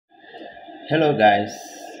Hello guys.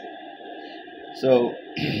 So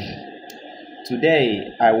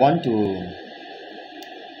today I want to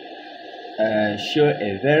show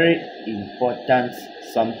a very important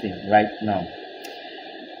something right now.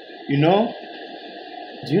 You know,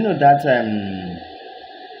 do you know that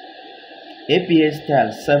APA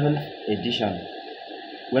style 7th edition,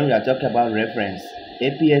 when we are talking about reference,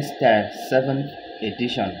 APA style 7th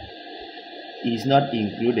edition is not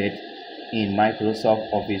included in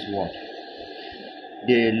Microsoft Office Word.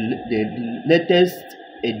 The latest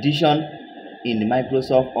edition in the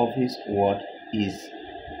Microsoft Office Word is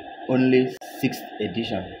only 6th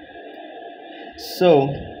edition.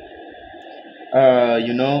 So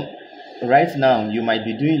right now you might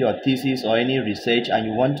be doing your thesis or any research and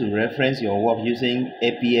you want to reference your work using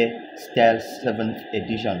APA style 7th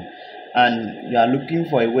edition, and you are looking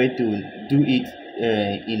for a way to do it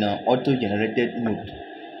in an auto-generated mode.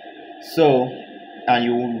 So and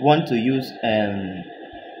you want to use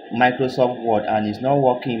Microsoft Word and it's not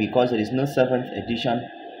working because there is no 7th edition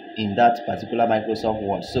in that particular Microsoft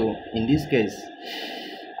Word. So in this case,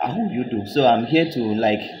 how will you do? So I'm here to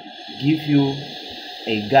give you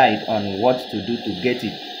a guide on what to do to get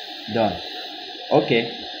it done.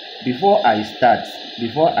 Okay, before I start,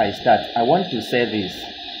 I want to say this.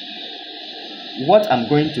 What I'm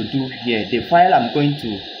going to do here, the file I'm going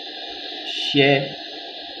to share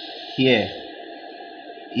here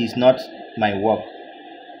is not my work.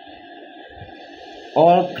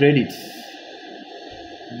 All credits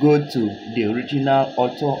go to the original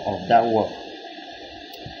author of that work.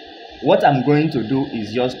 What I'm going to do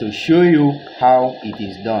is just to show you how it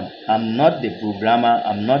is done. I'm not the programmer,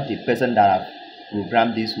 I'm not the person that have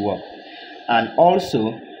programmed this work. And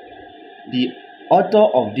also, the author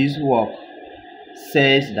of this work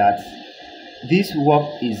says that this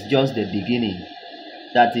work is just the beginning.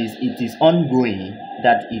 That is, it is ongoing,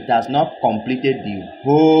 that it has not completed the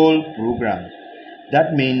whole program.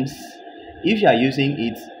 That means if you are using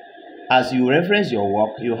it, as you reference your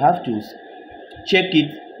work, you have to check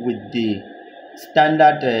it with the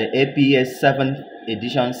standard APA 7th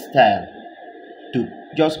edition style to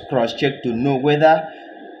just cross-check to know whether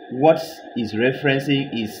what is referencing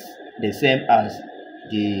is the same as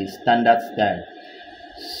the standard style.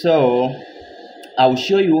 So I'll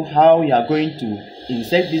show you how you are going to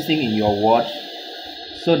insert this thing in your Word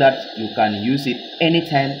so that you can use it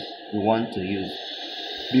anytime you want to use.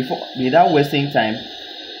 Without wasting time,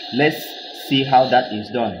 let's see how that is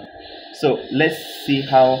done. So let's see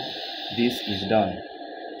how this is done.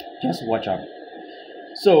 Just watch out.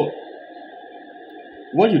 So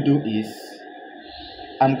what you do is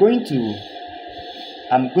I'm going to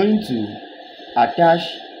attach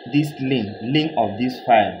this link of this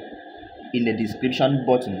file in the description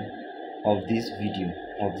button of this video,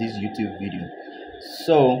 of this YouTube video.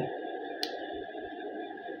 So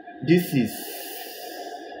this is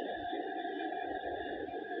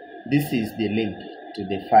the link to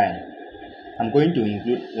the file. I'm going to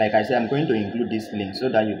include, like I said, I'm going to include this link so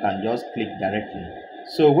that you can just click directly.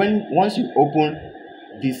 So once you open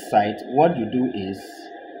this site, what you do is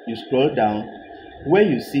you scroll down where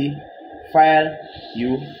you see file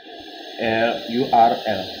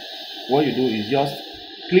URL. What you do is just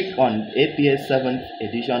click on APA 7th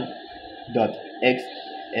edition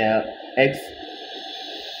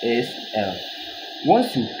 .xlsl.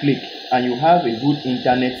 Once you click and you have a good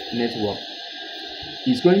internet network,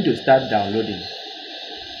 it's going to start downloading.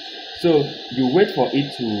 So you wait for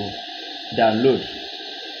it to download.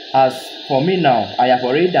 As for me now, I have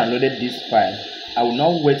already downloaded this file. I will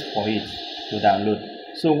not wait for it to download.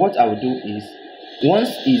 So what I will do is, once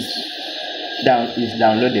it's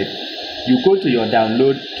downloaded, you go to your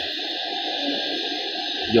downloads.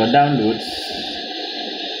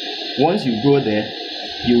 Once you go there,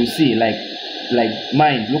 you will see like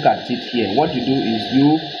mine. Look at it here. What you do is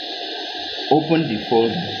you open the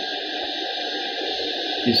folder.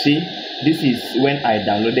 You see, this is when I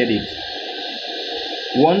downloaded it.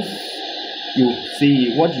 Once you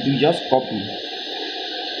see, what you do, just copy,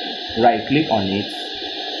 right click on it,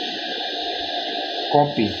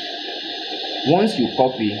 copy. Once you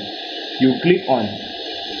copy, you click on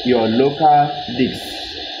your local disk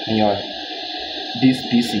on your this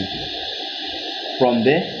PC. From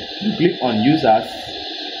there, you click on users.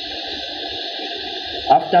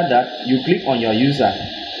 After that, you click on your user.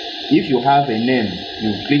 If you have a name,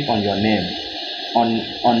 you click on your name.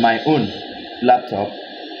 On my own laptop,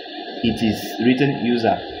 it is written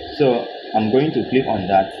user, so I'm going to click on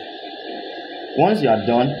that. Once you are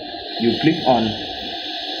done, you click on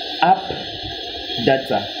app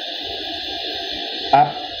data.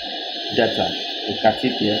 Look at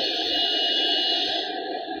it here.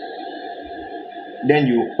 then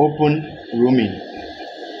you open roaming.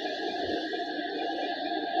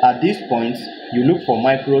 At this point, you look for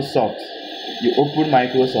Microsoft. You open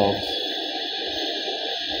Microsoft.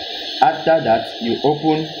 After that, you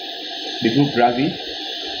open bibliography.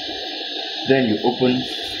 Then you open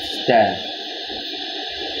style.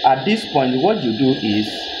 At this point, what you do is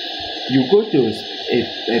you go to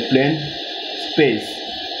a plain space.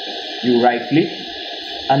 You right click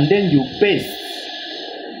and then you paste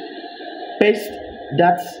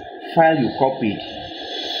that file you copied.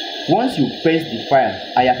 Once you paste the file,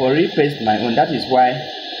 I have already pasted my own. That is why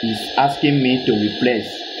it's asking me to replace.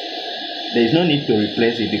 There is no need to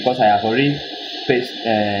replace it because I have already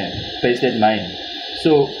pasted mine.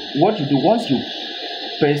 So what you do, once you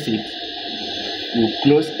paste it, you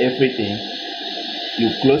close everything. You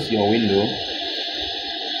close your window.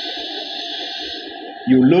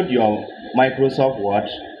 You load your Microsoft Word.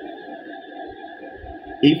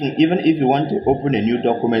 Even if you want to open a new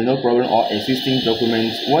document, no problem, or existing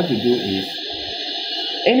documents, what you do is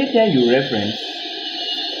anytime you reference,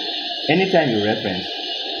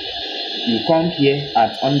 you come here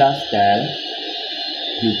at under style,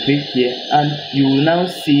 you click here and you will now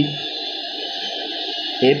see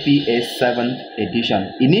APS 7th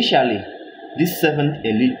edition. Initially, this 7th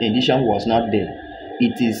edition was not there.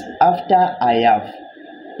 It is after I have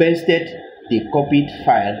pasted the copied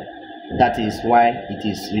file, that is why it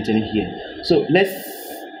is written here. So let's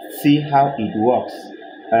see how it works.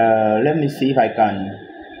 Let me see if I can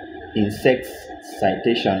insert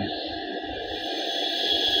citation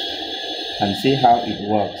and see how it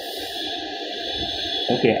works.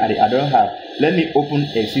 Okay, I don't have. Let me open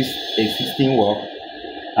existing work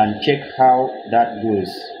and check how that goes.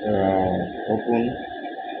 Open.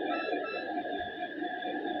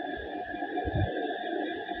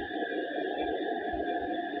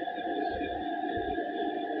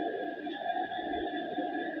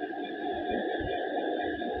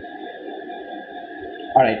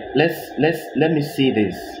 All right, let me see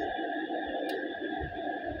this.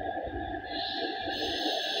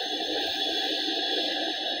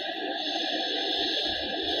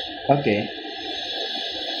 Okay,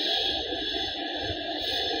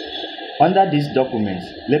 under these documents,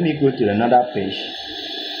 let me go to another page.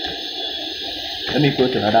 A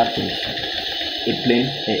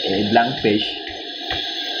blank page.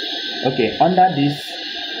 Okay, under this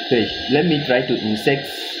page, let me try to insert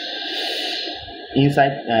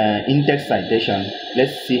inside in-text citation.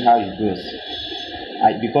 Let's see how it goes.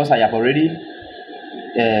 Because I have already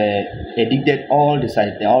edited all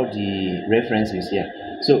the references here.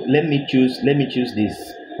 So let me choose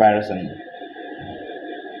this person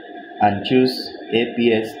and choose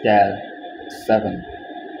APS style 7.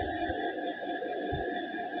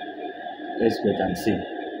 Let's wait and see.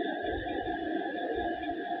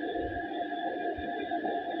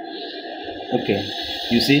 Okay,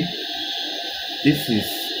 you see, this is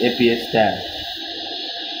APS style,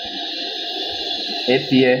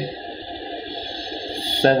 APS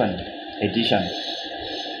 7 edition.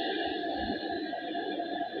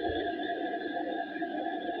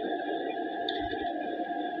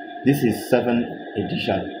 This is 7th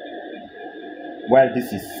edition, while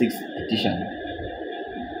this is 6th edition.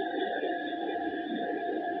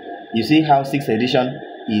 You see how 6th edition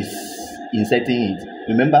is inserting it.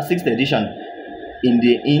 Remember, 6th edition, in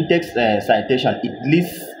the in-text citation, it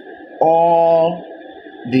lists all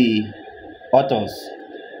the authors,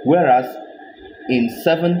 whereas in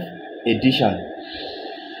 7th edition,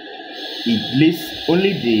 it lists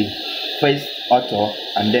only the first author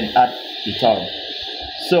and then add it all.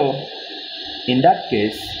 So in that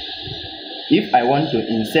case, if I want to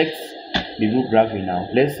insert bibliography now,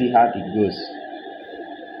 let's see how it goes.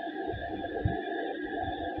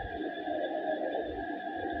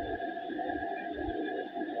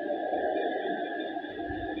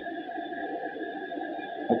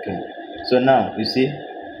 Okay, so now you see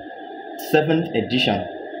 7th edition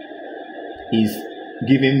is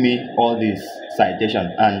giving me all this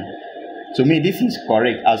citation, and to me this is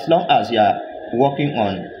correct as long as you are working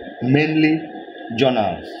on mainly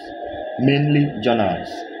journals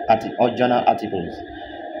or journal articles.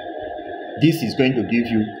 This is going to give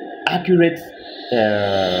you accurate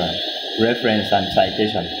reference and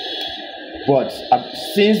citation. But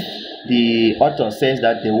since the author says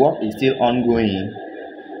that the work is still ongoing,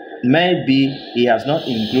 maybe he has not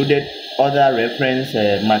included other reference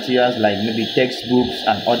materials like maybe textbooks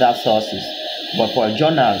and other sources. But for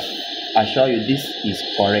journals, I assure you this is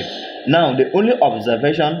correct. Now, the only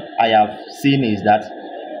observation I have seen is that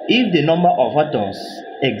if the number of authors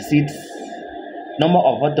exceeds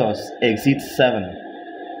 7,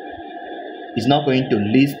 it's not going to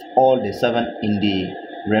list all the 7 in the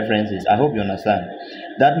references. I hope you understand.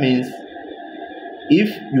 That means if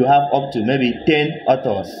you have up to maybe 10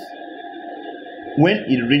 authors, when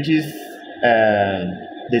it reaches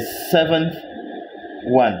the 7th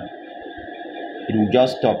one, it will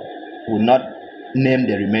just stop, it will not name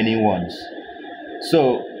the remaining ones.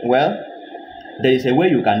 So, well, there is a way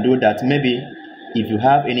you can do that. Maybe if you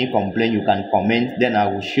have any complaint, you can comment, then I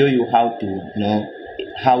will show you how to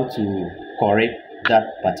how to correct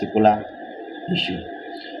that particular issue.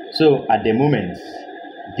 So at the moment,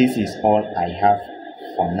 this is all I have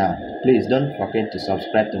for now. Please don't forget to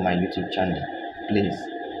subscribe to my YouTube channel. Please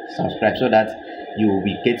subscribe so that you will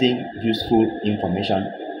be getting useful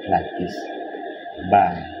information like this.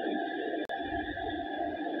 Bye.